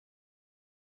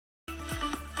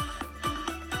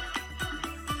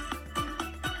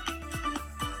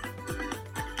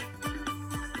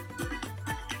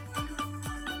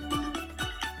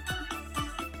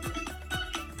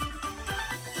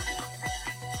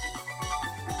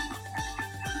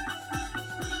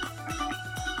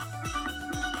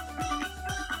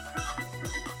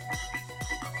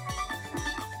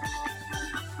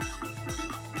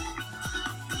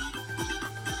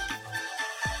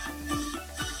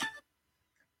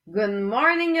Good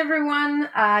morning, everyone.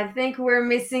 I think we're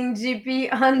missing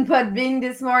GP on Podbean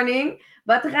this morning,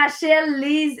 but Rachel,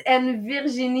 Liz, and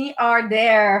Virginie are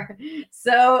there.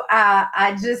 So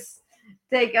I just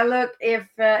take a look if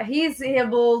he's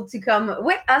able to come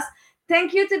with us.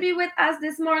 Thank you to be with us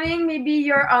this morning. Maybe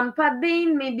you're on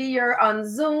Podbean, maybe you're on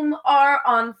Zoom or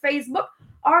on Facebook,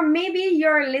 or maybe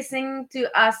you're listening to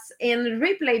us in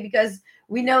replay because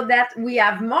we know that we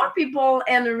have more people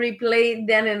in replay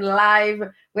than in live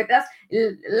with us.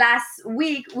 Last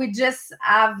week, we just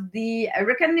have the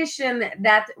recognition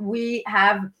that we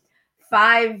have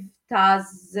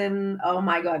 5,000, oh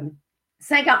my God,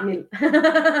 50,000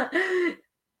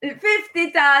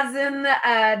 50,000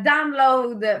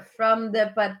 download from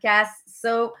the podcast.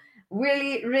 So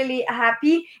really, really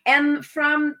happy. And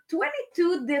from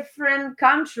 22 different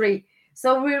countries.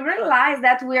 So we realize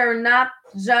that we are not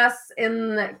just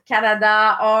in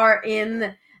Canada or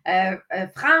in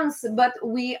France, but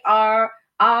we are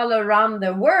all around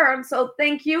the world. So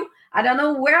thank you. I don't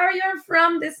know where you're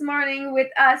from this morning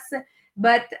with us,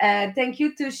 but thank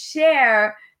you to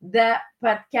share the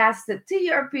podcast to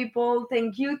your people.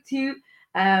 Thank you to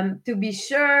be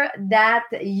sure that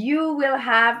you will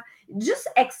have just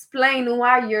explain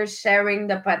why you're sharing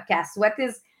the podcast. What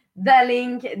is the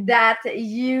link that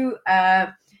you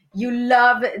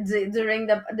love during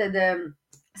the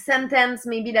sentence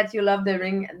maybe that you love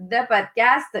during the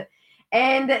podcast.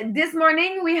 And this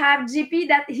morning we have GP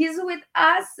that he's with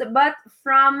us, but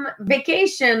from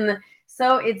vacation.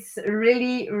 So it's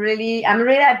really, really, I'm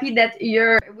really happy that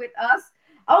you're with us.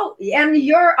 Oh, and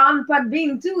you're on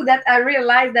Podbean too. That I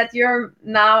realized that you're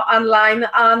now online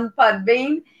on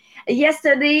Podbean.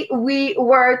 Yesterday we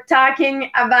were talking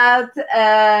about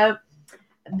the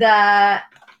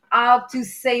how to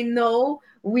say no.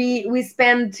 We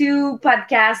spent two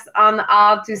podcasts on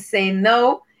how to say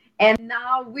no, and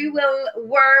now we will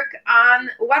work on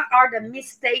what are the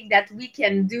mistakes that we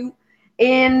can do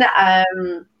in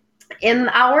in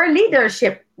our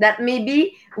leadership, that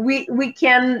maybe we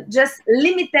can just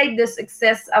limitate the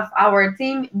success of our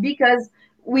team because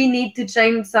we need to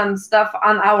change some stuff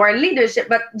on our leadership.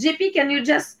 But GP, can you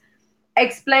just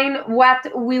explain what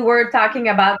we were talking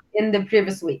about in the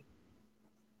previous week?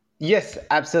 Yes,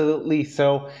 absolutely.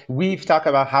 So we've talked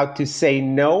about how to say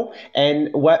no,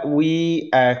 and what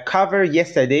we covered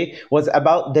yesterday was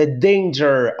about the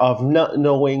danger of not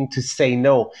knowing to say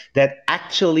no. That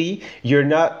actually you're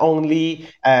not only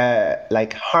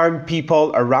like harm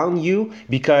people around you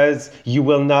because you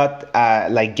will not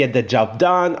like get the job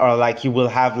done, or like you will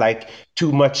have like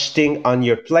too much thing on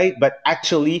your plate, but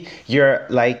actually you're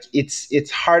like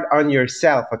it's hard on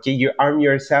yourself. Okay, you harm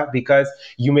yourself because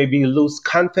you maybe lose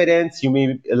confidence, you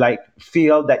may like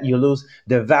feel that you lose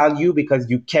the value because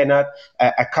you cannot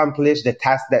accomplish the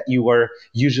task that you were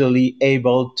usually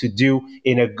able to do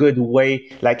in a good way,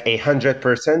 like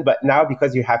 100%. But now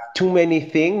because you have too many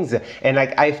things, and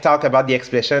like I've talked about the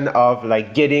expression of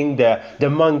like getting the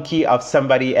monkey of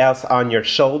somebody else on your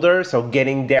shoulder, so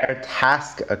getting their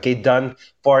task okay done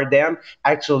for them.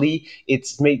 Actually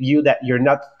it's made you that you're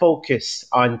not focused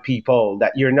on people,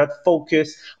 that you're not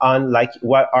focused on like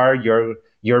what are your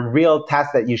real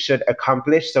tasks that you should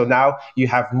accomplish. So now you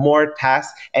have more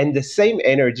tasks and the same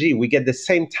energy. We get the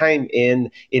same time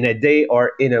in a day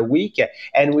or in a week.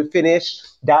 And we finish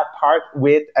that part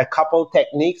with a couple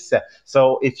techniques.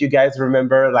 So if you guys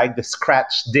remember like the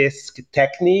scratch disc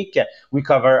technique, we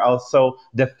cover also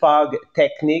the fog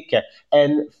technique,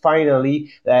 and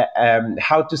finally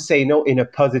how to say no in a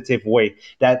positive way.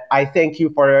 That I thank you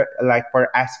for like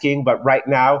for asking, but right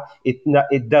now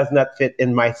it does not fit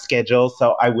in my schedule,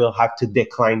 so I will have to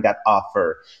decline that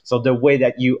offer. So the way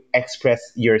that you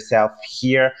express yourself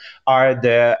here are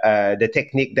the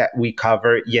technique that we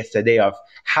covered yesterday of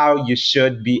how you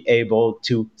should be able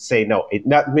to say no. It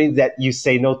not means that you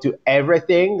say no to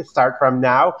everything start from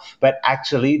now, but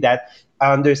actually that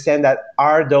understand that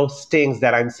are those things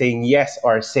that I'm saying yes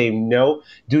or saying no,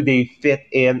 do they fit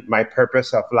in my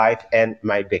purpose of life and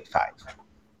my big five?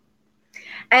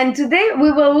 And today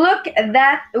we will look at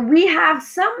that we have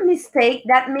some mistake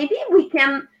that maybe we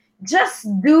can just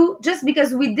do just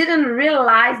because we didn't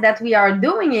realize that we are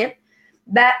doing it,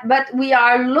 that but we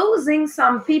are losing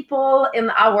some people in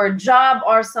our job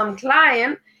or some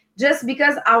client just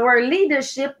because our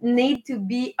leadership need to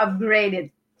be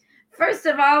upgraded. First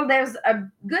of all, there's a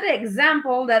good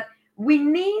example that we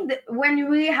need when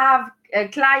we have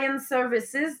client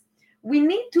services, we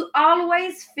need to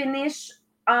always finish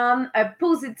on a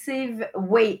positive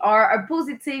way or a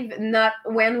positive note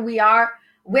when we are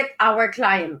with our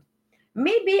client.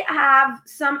 Maybe I have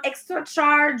some extra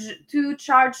charge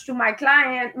to my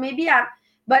client, maybe I,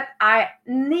 but I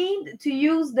need to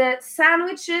use the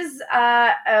sandwiches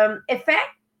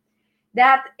effect,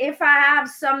 that if I have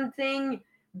something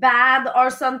bad or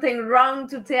something wrong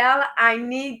to tell, I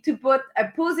need to put a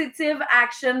positive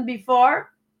action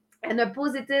before and a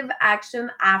positive action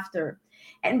after.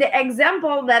 And the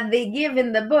example that they give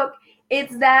in the book,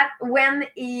 it's that when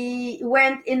he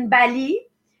went in Bali,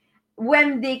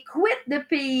 when they quit the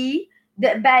pays,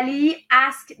 the Bali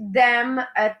asked them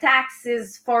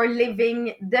taxes for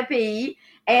leaving the pays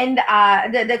and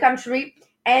the country,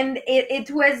 and it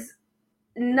was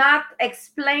not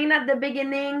explained at the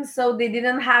beginning, so they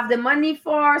didn't have the money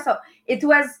for. So it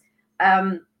was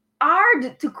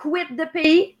hard to quit the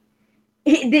pays.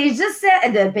 They just said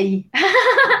the pays,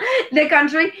 the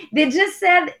country. They just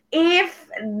said if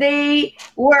they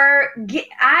were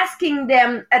asking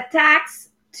them a tax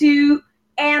to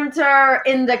enter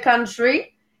in the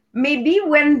country, maybe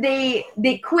when they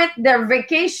quit their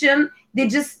vacation, they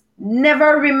just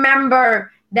never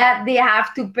remember that they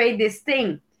have to pay this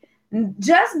thing.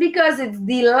 Just because it's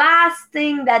the last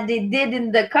thing that they did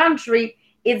in the country,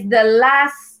 it's the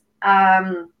last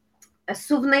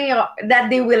souvenir that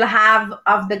they will have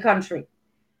of the country.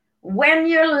 When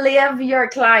you leave your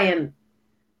client,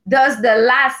 does the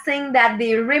last thing that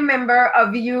they remember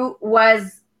of you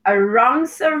was a wrong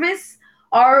service,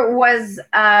 or was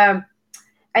a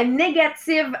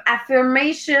negative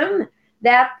affirmation,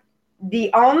 that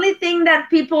the only thing that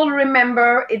people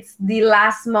remember, it's the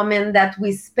last moment that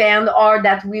we spend or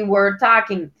that we were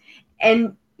talking?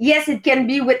 And yes, it can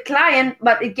be with client,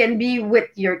 but it can be with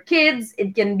your kids,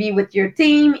 it can be with your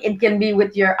team, it can be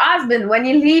with your husband. When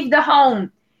you leave the home,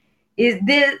 is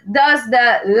this, does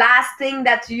the last thing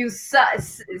that you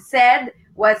said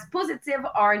was positive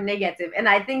or negative? And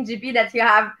I think, GP, that you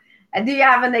have, do you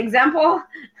have an example?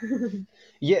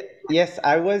 Yeah, yes,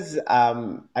 I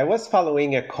was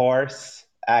following a course.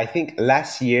 I think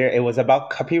last year it was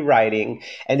about copywriting,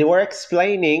 and they were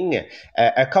explaining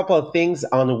a couple of things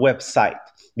on the website,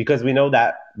 because we know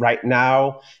that right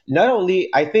now, not only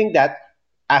I think that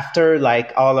after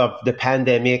like all of the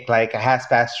pandemic like has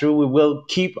passed through, we will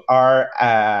keep our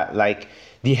like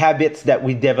the habits that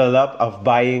we develop of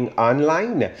buying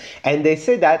online. And they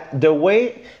say that the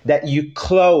way that you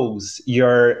close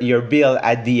your bill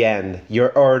at the end,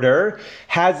 your order,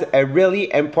 has a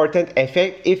really important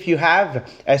effect if you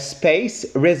have a space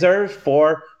reserved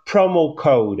for promo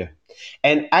code.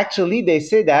 And actually they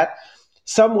say that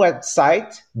some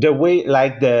website, the way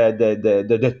like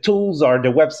the tools or the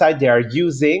website they are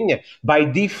using, by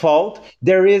default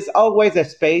there is always a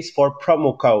space for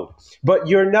promo code, but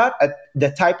you're not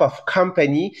the type of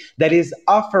company that is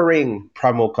offering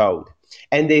promo code.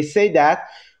 And they say that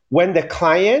when the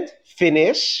client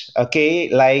finish, okay,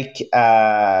 like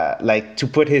to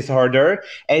put his order,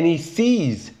 and he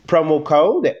sees promo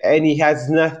code and he has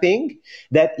nothing,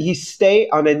 that he stay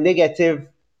on a negative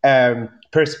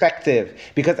perspective,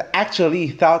 because actually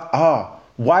he thought, oh,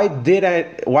 why did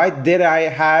I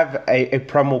have a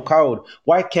promo code?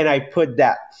 Why can't I put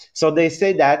that? So they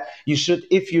say that you should,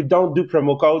 if you don't do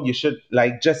promo code, you should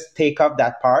like just take off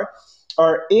that part.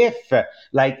 Or if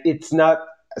like it's not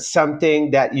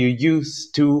something that you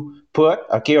used to put,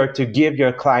 okay, or to give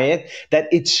your client, that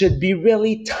it should be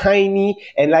really tiny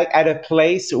and like at a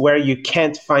place where you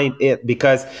can't find it,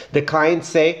 because the clients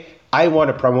say, I want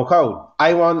a promo code.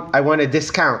 I want a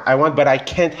discount. But I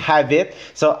can't have it.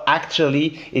 So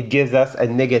actually it gives us a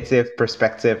negative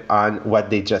perspective on what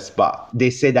they just bought. They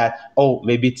say that, oh,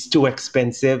 maybe it's too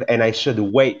expensive and I should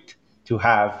wait to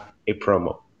have a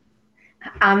promo.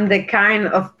 I'm the kind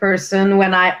of person,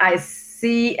 when I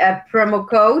see a promo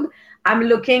code, I'm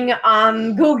looking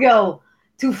on Google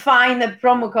to find a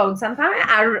promo code. Sometimes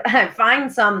I find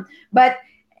some, but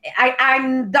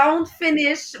I don't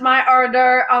finish my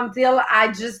order until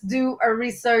I just do a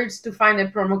research to find a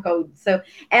promo code. So,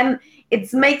 and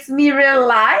it makes me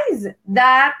realize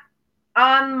that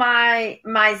on my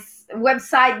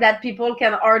website that people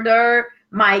can order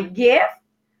my gift,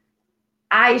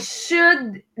 I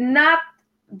should not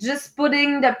just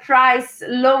putting the price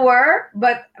lower,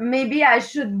 but maybe I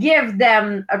should give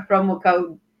them a promo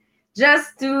code,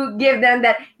 just to give them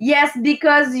that, yes,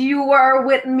 because you were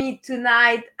with me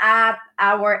tonight at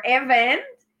our event,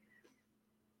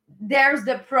 there's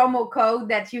the promo code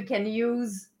that you can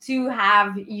use to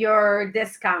have your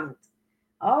discount.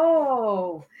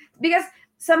 Oh, because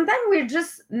sometimes we're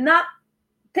just not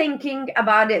thinking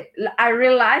about it. I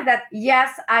realize that,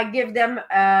 yes, I give them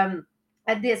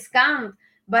a discount,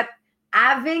 but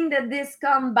having the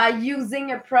discount by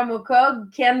using a promo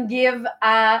code can give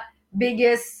a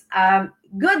biggest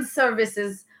good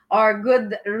services or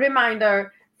good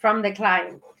reminder from the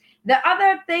client. The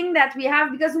other thing that we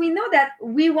have, because we know that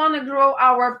we want to grow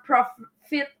our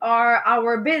profit or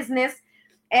our business,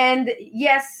 and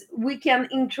yes, we can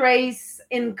increase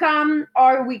income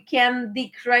or we can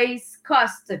decrease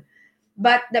cost.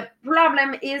 But the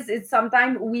problem is, it's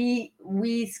sometimes we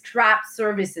scrap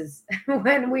services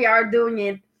when we are doing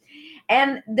it.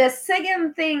 And the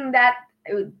second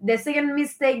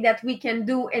mistake that we can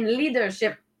do in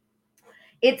leadership,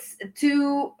 it's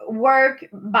to work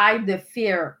by the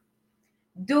fear.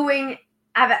 Doing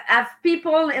have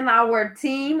people in our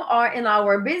team or in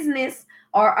our business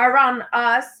or around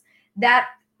us that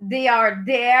they are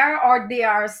there or they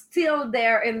are still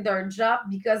there in their job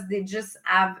because they just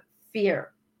have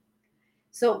fear.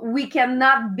 So we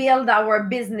cannot build our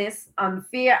business on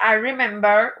fear. I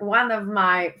remember one of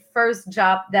my first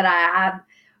job that I had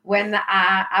when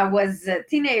I was a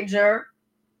teenager.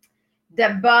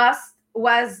 The boss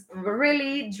was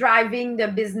really driving the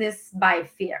business by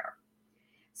fear.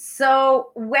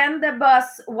 So when the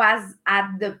boss was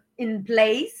in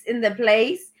the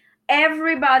place,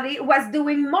 everybody was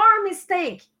doing more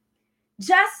mistake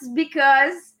just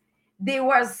because they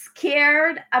were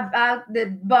scared about the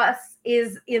boss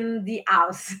is in the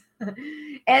house.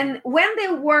 And when they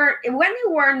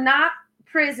were not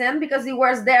present, because he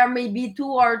was there maybe 2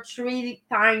 or 3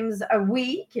 times a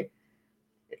week,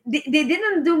 they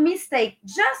didn't do mistake.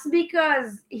 Just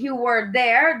because he were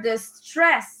there, the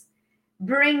stress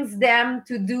brings them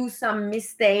to do some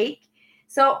mistake.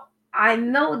 So I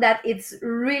know that it's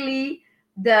really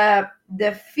the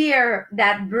fear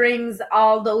that brings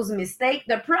all those mistakes.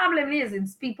 The problem is,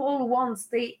 it's people who won't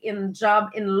stay in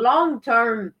job in long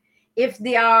term if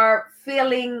they are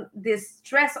feeling this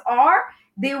stress, or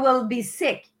they will be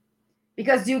sick,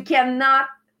 because you cannot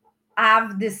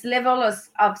have this level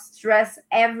of stress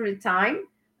every time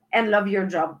and love your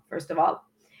job, first of all,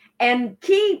 and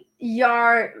keep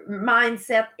your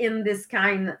mindset in this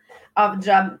kind of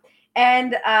job.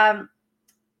 And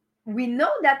we know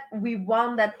that we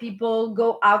want that people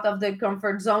go out of the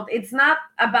comfort zone. It's not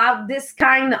about this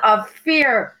kind of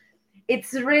fear.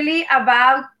 It's really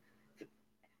about,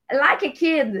 like a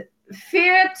kid,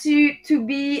 fear to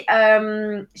be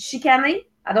chicané.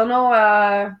 I don't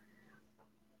know,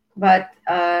 but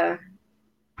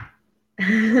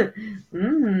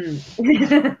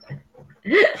mm.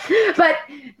 But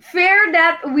fear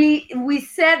that we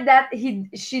said that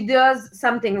she does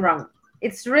something wrong.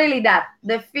 It's really that,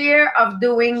 the fear of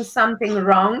doing something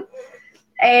wrong.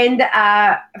 And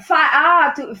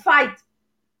to fight.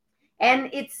 And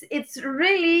it's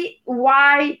really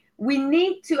why we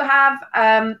need to have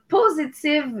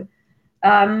positive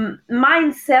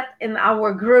mindset in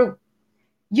our group.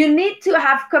 You need to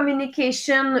have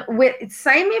communication with,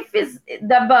 same if it's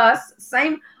the boss,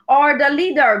 same, or the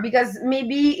leader, because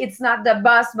maybe it's not the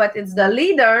boss but it's the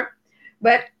leader.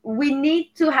 But we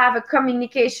need to have a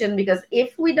communication, because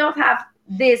if we don't have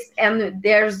this and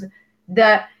there's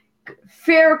the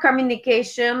fair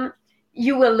communication,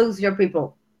 you will lose your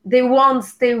people. They won't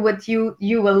stay with you.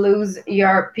 You will lose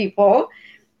your people.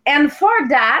 And for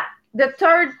that, the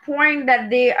third point that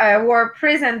they were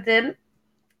presented,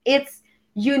 it's,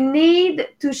 you need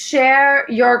to share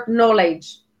your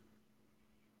knowledge.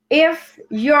 If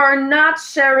you're not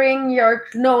sharing your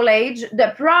knowledge,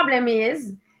 the problem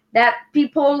is that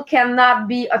people cannot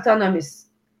be autonomous.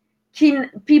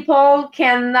 People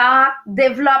cannot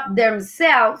develop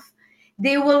themselves.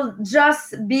 They will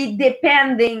just be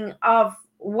depending of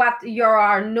what you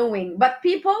are knowing. But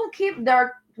people keep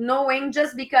their knowing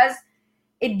just because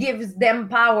it gives them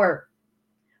power.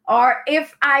 Or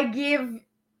if I give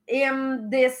him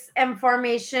this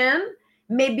information,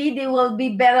 maybe they will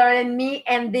be better than me,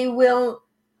 and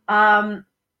um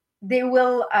they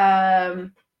will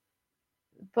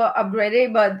pas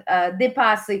upgrade, but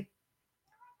dépasser.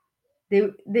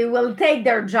 They will take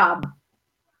their job.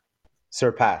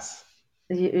 Surpass.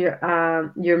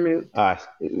 You're mute. Uh,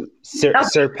 Oh,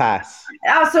 surpass.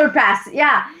 surpass.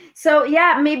 Yeah. So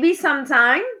yeah, maybe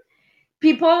sometime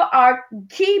people are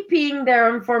keeping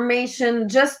their information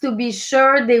just to be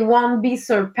sure they won't be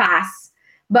surpassed,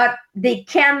 but they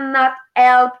cannot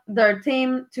help their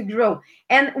team to grow.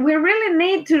 And we really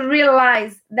need to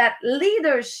realize that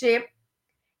leadership,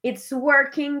 it's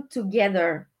working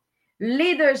together.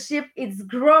 Leadership is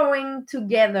growing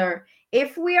together.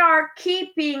 If we are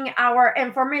keeping our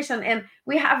information, and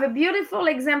we have a beautiful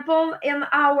example in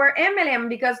our MLM,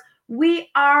 because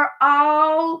we are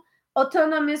all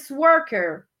autonomous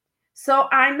worker. So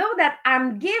I know that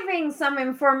I'm giving some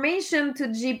information to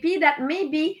GP that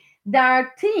maybe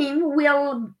their team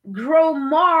will grow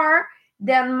more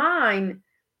than mine.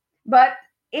 But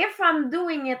if I'm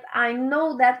doing it, I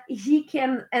know that he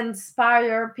can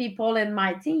inspire people in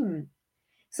my team.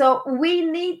 So we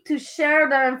need to share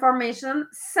the information,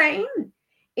 same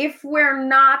if we're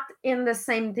not in the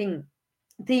same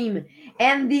team.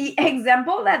 And the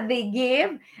example that they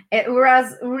gave, it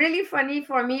was really funny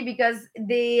for me because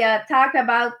they talk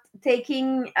about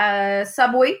taking a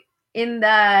subway in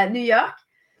the New York.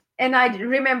 And I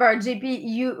remember, JP,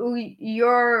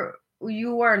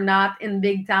 you were not in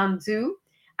big town too.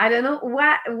 I don't know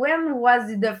what, when was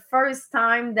the first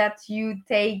time that you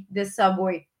take the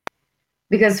subway?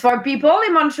 Because for people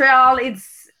in Montreal,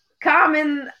 it's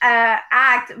common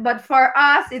act, but for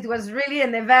us, it was really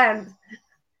an event.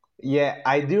 Yeah,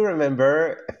 I do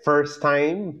remember first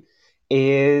time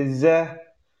is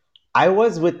I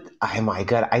was with, oh my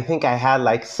God, I think I had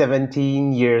like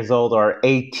 17 years old or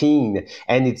 18.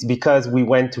 And it's because we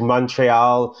went to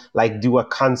Montreal, like do a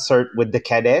concert with the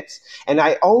cadets. And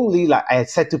I only, like, I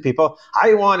said to people,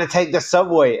 I want to take the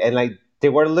subway. And like, they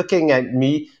were looking at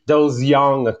me, those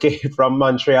young, okay, from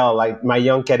Montreal, like my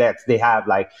young cadets, they have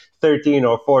like 13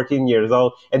 or 14 years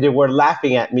old. And they were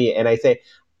laughing at me. And I say,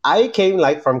 I came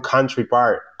like from country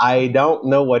part. I don't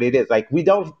know what it is. Like we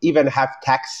don't even have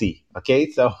taxi. Okay.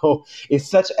 So it's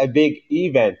such a big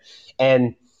event.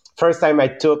 And first time I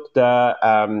took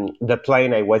the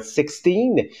plane, I was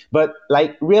 16, but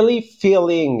like really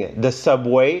feeling the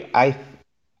subway,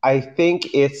 I think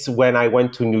it's when I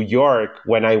went to New York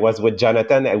when I was with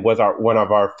Jonathan. It was one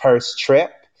of our first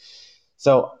trip.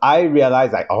 So I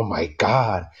realized, like, oh my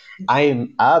God,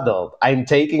 I'm adult. I'm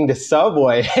taking the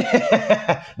subway.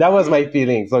 That was my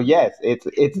feeling. So yes,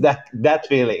 it's that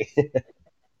feeling.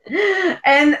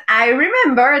 And I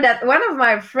remember that one of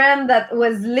my friend that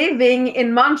was living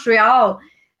in Montreal,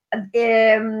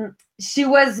 she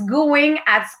was going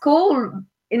at school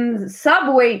in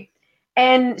subway,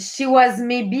 and she was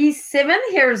maybe 7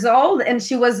 years old, and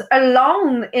she was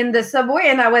alone in the subway.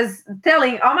 And I was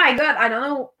telling, oh my God, I don't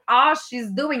know how she's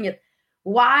doing it.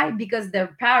 Why? Because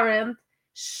their parent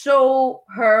show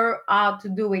her how to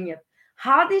doing it.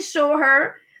 How they show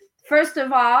her? First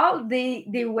of all,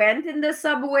 they went in the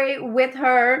subway with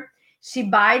her. She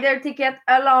buy their ticket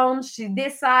alone. She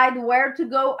decide where to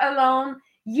go alone.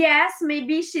 Yes,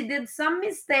 maybe she did some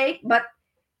mistake, but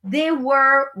they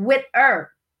were with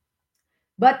her.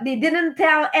 But they didn't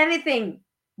tell anything,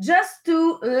 just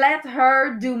to let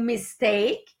her do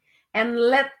mistake and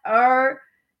let her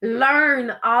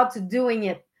learn how to doing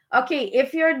it. Okay,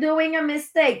 if you're doing a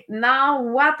mistake, now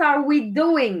what are we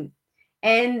doing?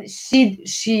 And she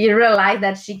realized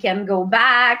that she can go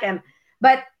back. And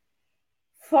but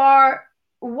for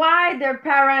why their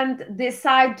parent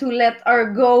decide to let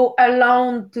her go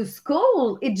alone to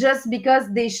school, it just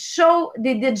because they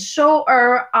did show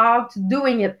her how to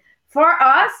doing it. For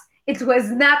us, it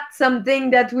was not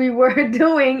something that we were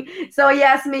doing. So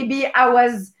yes, maybe I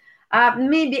was,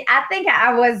 maybe I think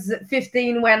I was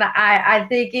 15 when I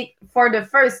take it for the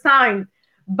first time,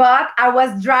 but I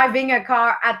was driving a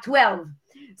car at 12.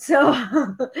 So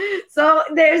so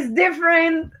there's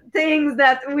different things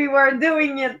that we were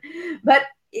doing it. But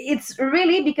it's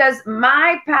really because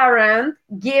my parent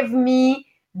gave me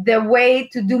the way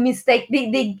to do mistake.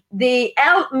 They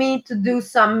helped me to do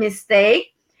some mistake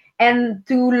and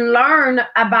to learn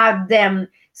about them.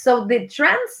 So they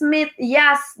transmit,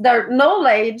 yes, their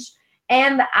knowledge,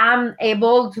 and I'm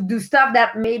able to do stuff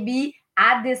that maybe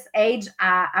at this age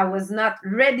I was not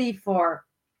ready for.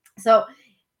 So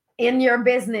in your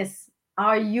business,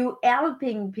 are you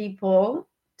helping people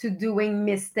to doing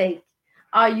mistake?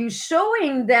 Are you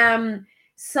showing them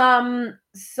some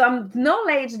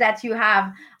knowledge that you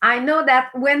have? I know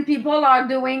that when people are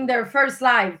doing their first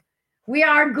live, we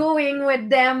are going with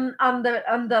them on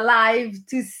the live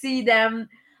to see them.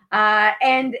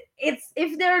 And it's,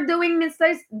 if they're doing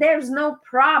mistakes, there's no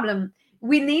problem.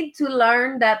 We need to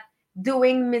learn that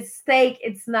doing mistake,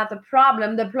 it's not a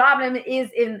problem. The problem is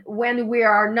in when we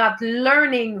are not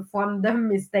learning from the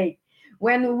mistake,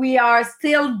 when we are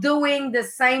still doing the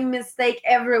same mistake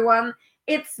everyone,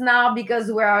 it's now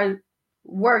because we are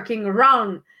working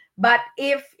wrong. But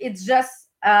if it's just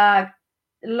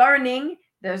learning,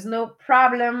 there's no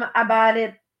problem about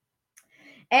it.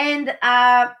 And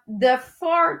the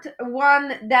fourth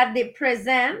one that they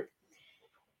present,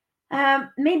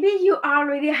 maybe you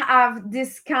already have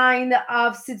this kind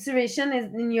of situation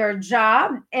in your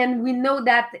job, and we know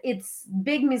that it's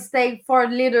big mistake for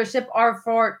leadership or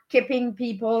for keeping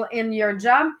people in your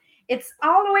job. It's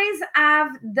always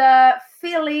have the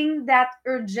feeling that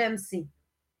urgency.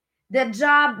 The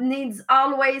job needs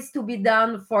always to be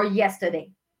done for yesterday,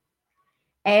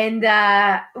 and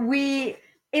we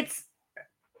it's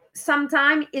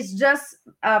sometimes it's just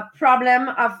a problem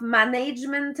of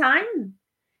management time,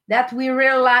 that we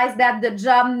realize that the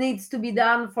job needs to be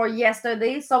done for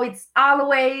yesterday. So it's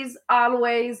always,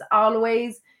 always,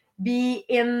 always be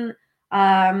in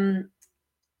um,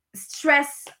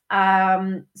 stress,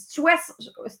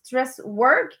 stress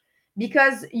work,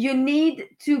 because you need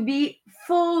to be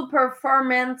full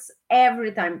performance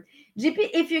every time. GP,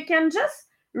 if you can just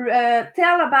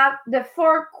tell about the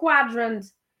four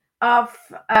quadrants of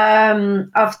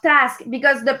task,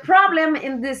 because the problem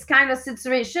in this kind of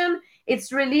situation,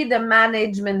 it's really the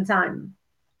management time.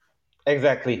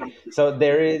 Exactly. So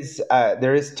there is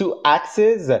two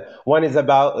axes. One is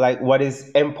about like what is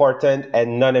important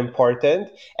and non-important,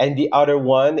 and the other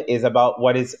one is about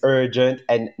what is urgent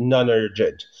and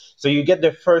non-urgent. So you get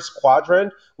the first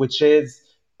quadrant, which is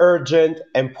urgent,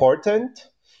 important.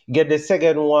 You get the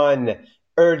second one,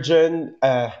 urgent.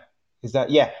 Is that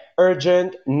yeah?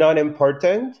 Urgent,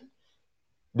 non-important.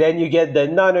 Then you get the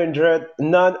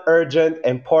non-urgent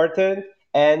important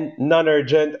and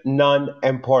non-urgent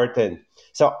non-important.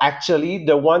 So actually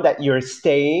the one that you're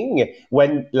staying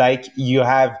when like you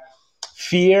have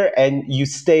fear and you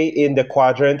stay in the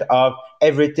quadrant of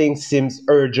everything seems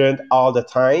urgent all the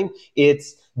time,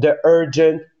 it's the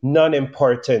urgent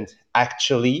non-important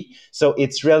actually. So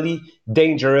it's really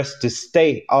dangerous to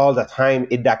stay all the time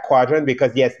in that quadrant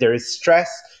because yes, there is stress,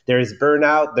 there is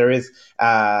burnout, there is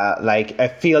like a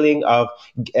feeling of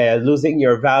losing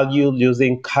your value,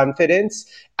 losing confidence.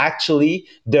 Actually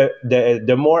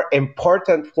the more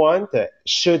important one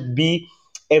should be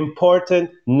important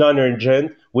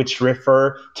non-urgent, which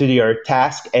refer to your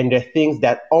task and the things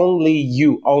that only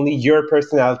you, only your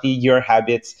personality, your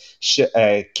habits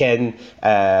can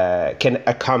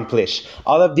accomplish.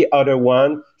 All of the other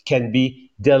one can be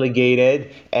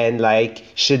delegated and like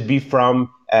should be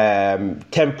from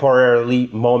temporarily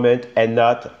moment and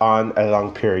not on a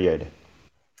long period.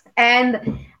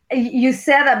 And you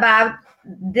said about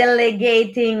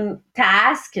delegating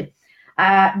task.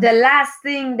 The last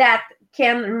thing that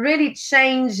can really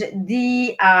change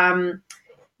the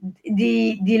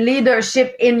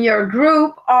leadership in your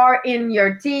group or in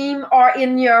your team or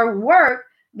in your work,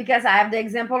 because I have the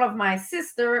example of my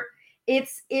sister,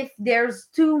 it's if there's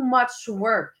too much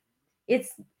work. It's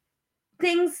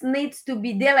things needs to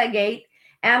be delegated.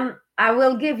 And I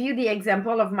will give you the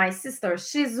example of my sister.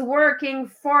 She's working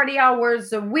 40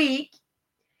 hours a week,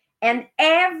 and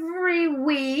every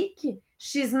week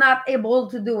she's not able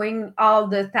to doing all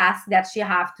the tasks that she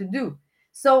have to do.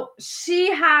 So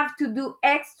she have to do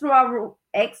extra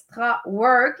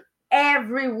work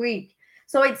every week.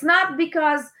 So it's not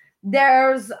because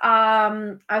there's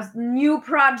a new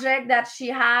project that she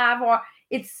have, or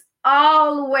it's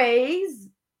always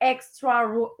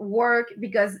extra work,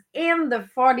 because in the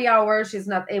 40 hours she's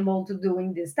not able to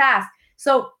doing this task.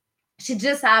 So she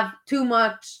just have too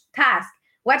much task.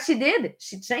 What she did,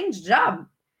 she changed job.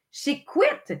 She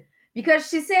quit because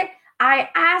she said, I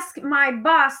asked my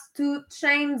boss to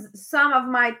change some of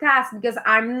my tasks because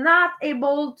I'm not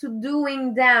able to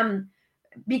doing them.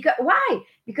 Because why?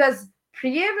 Because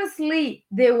previously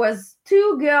there was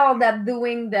two girls that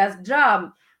doing this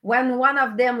job. When one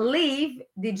of them leave,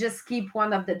 they just keep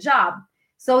one of the job.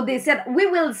 So they said, we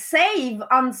will save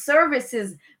on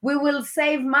services, we will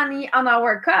save money on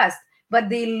our cost, but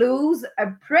they lose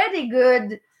a pretty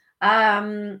good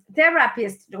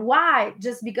therapist. Why?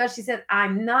 Just because she said,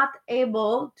 I'm not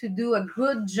able to do a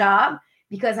good job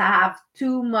because I have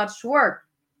too much work.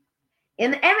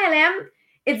 In MLM,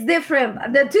 it's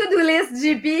different. The to-do list,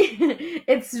 GP,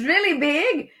 it's really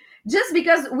big, just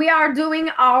because we are doing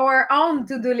our own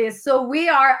to-do list. So we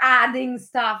are adding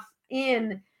stuff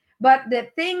in. But the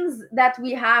things that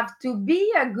we have to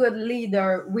be a good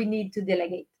leader, we need to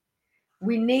delegate.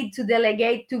 We need to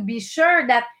delegate to be sure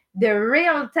that the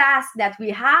real tasks that we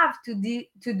have to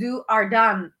do are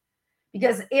done.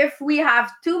 Because if we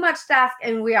have too much task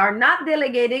and we are not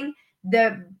delegating,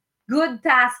 the good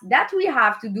tasks that we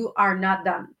have to do are not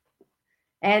done.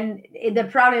 And the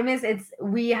problem is, it's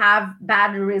we have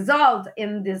bad result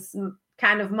in this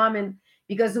kind of moment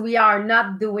because we are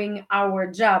not doing our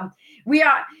job. We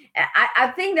are,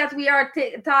 I think that we are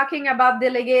talking about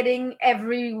delegating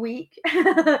every week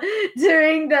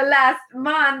during the last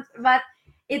month, but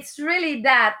it's really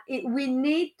that we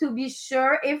need to be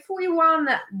sure, if we want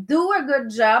to do a good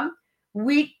job,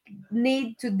 we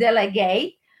need to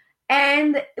delegate,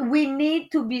 and we need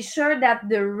to be sure that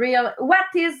the real, what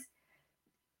is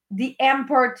the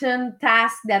important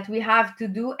tasks that we have to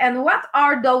do, and what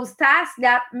are those tasks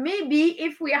that maybe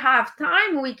if we have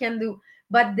time we can do,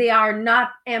 but they are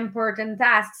not important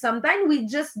tasks. Sometimes we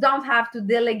just don't have to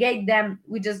delegate them,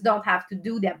 we just don't have to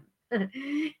do them.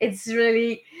 It's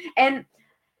really, and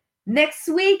next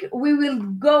week we will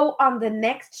go on the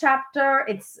next chapter.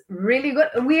 It's really good.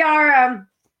 We are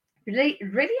really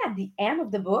at the end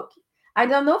of the book. I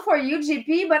don't know for you,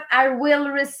 GP, but I will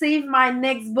receive my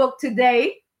next book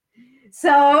today.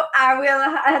 So I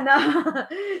will,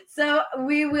 so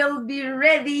we will be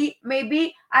ready.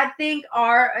 Maybe I think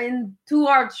are in 2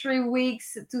 or 3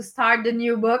 weeks to start the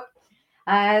new book.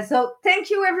 So thank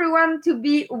you everyone to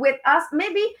be with us.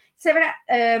 Maybe Severa,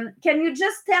 can you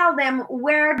just tell them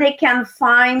where they can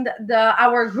find the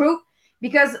our group,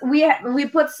 because we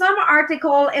put some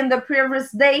article in the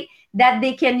previous day that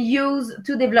they can use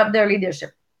to develop their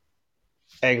leadership.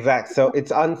 Exact. So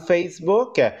it's on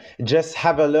Facebook. Just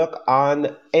have a look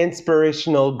on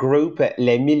inspirational group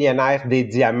Les Millionnaires des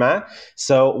Diamants.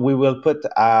 So we will put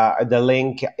the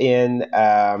link in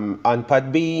on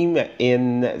Podbeam,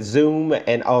 in Zoom,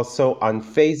 and also on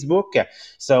Facebook.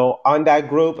 So on that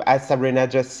group, as Sabrina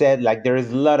just said, like there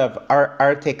is a lot of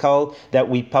article that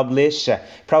we publish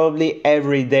probably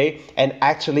every day. And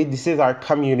actually, this is our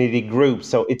community group.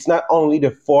 So it's not only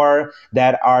the four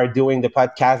that are doing the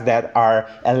podcast that are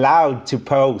allowed to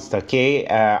post, okay,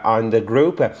 on the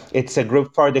group. It's a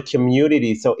group for the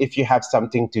community. So if you have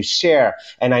something to share,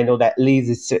 and I know that Liz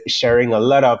is sharing a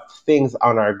lot of things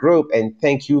on our group, and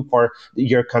thank you for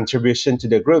your contribution to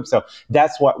the group. So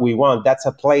that's what we want. That's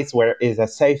a place where is a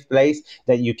safe place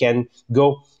that you can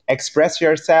go express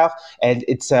yourself, and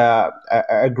it's a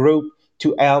group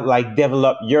to help like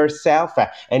develop yourself,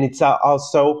 and it's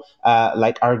also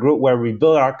like our group where we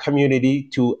build our community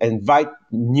to invite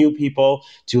new people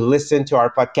to listen to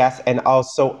our podcast and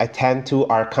also attend to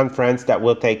our conference that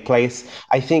will take place.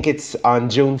 I think it's on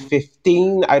June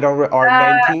 15, I don't or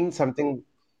Uh, 19 something,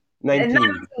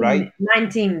 19, right?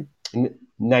 19.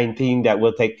 19 that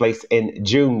will take place in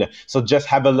June. So just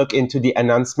have a look into the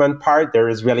announcement part. There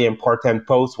is really important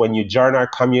posts when you join our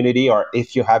community, or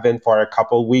if you haven't for a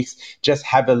couple weeks, just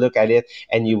have a look at it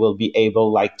and you will be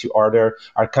able like to order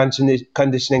our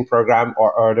conditioning program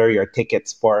or order your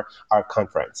tickets for our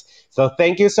conference. So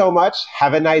thank you so much.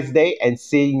 Have a nice day and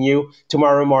seeing you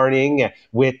tomorrow morning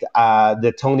with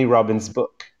the Tony Robbins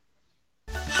book.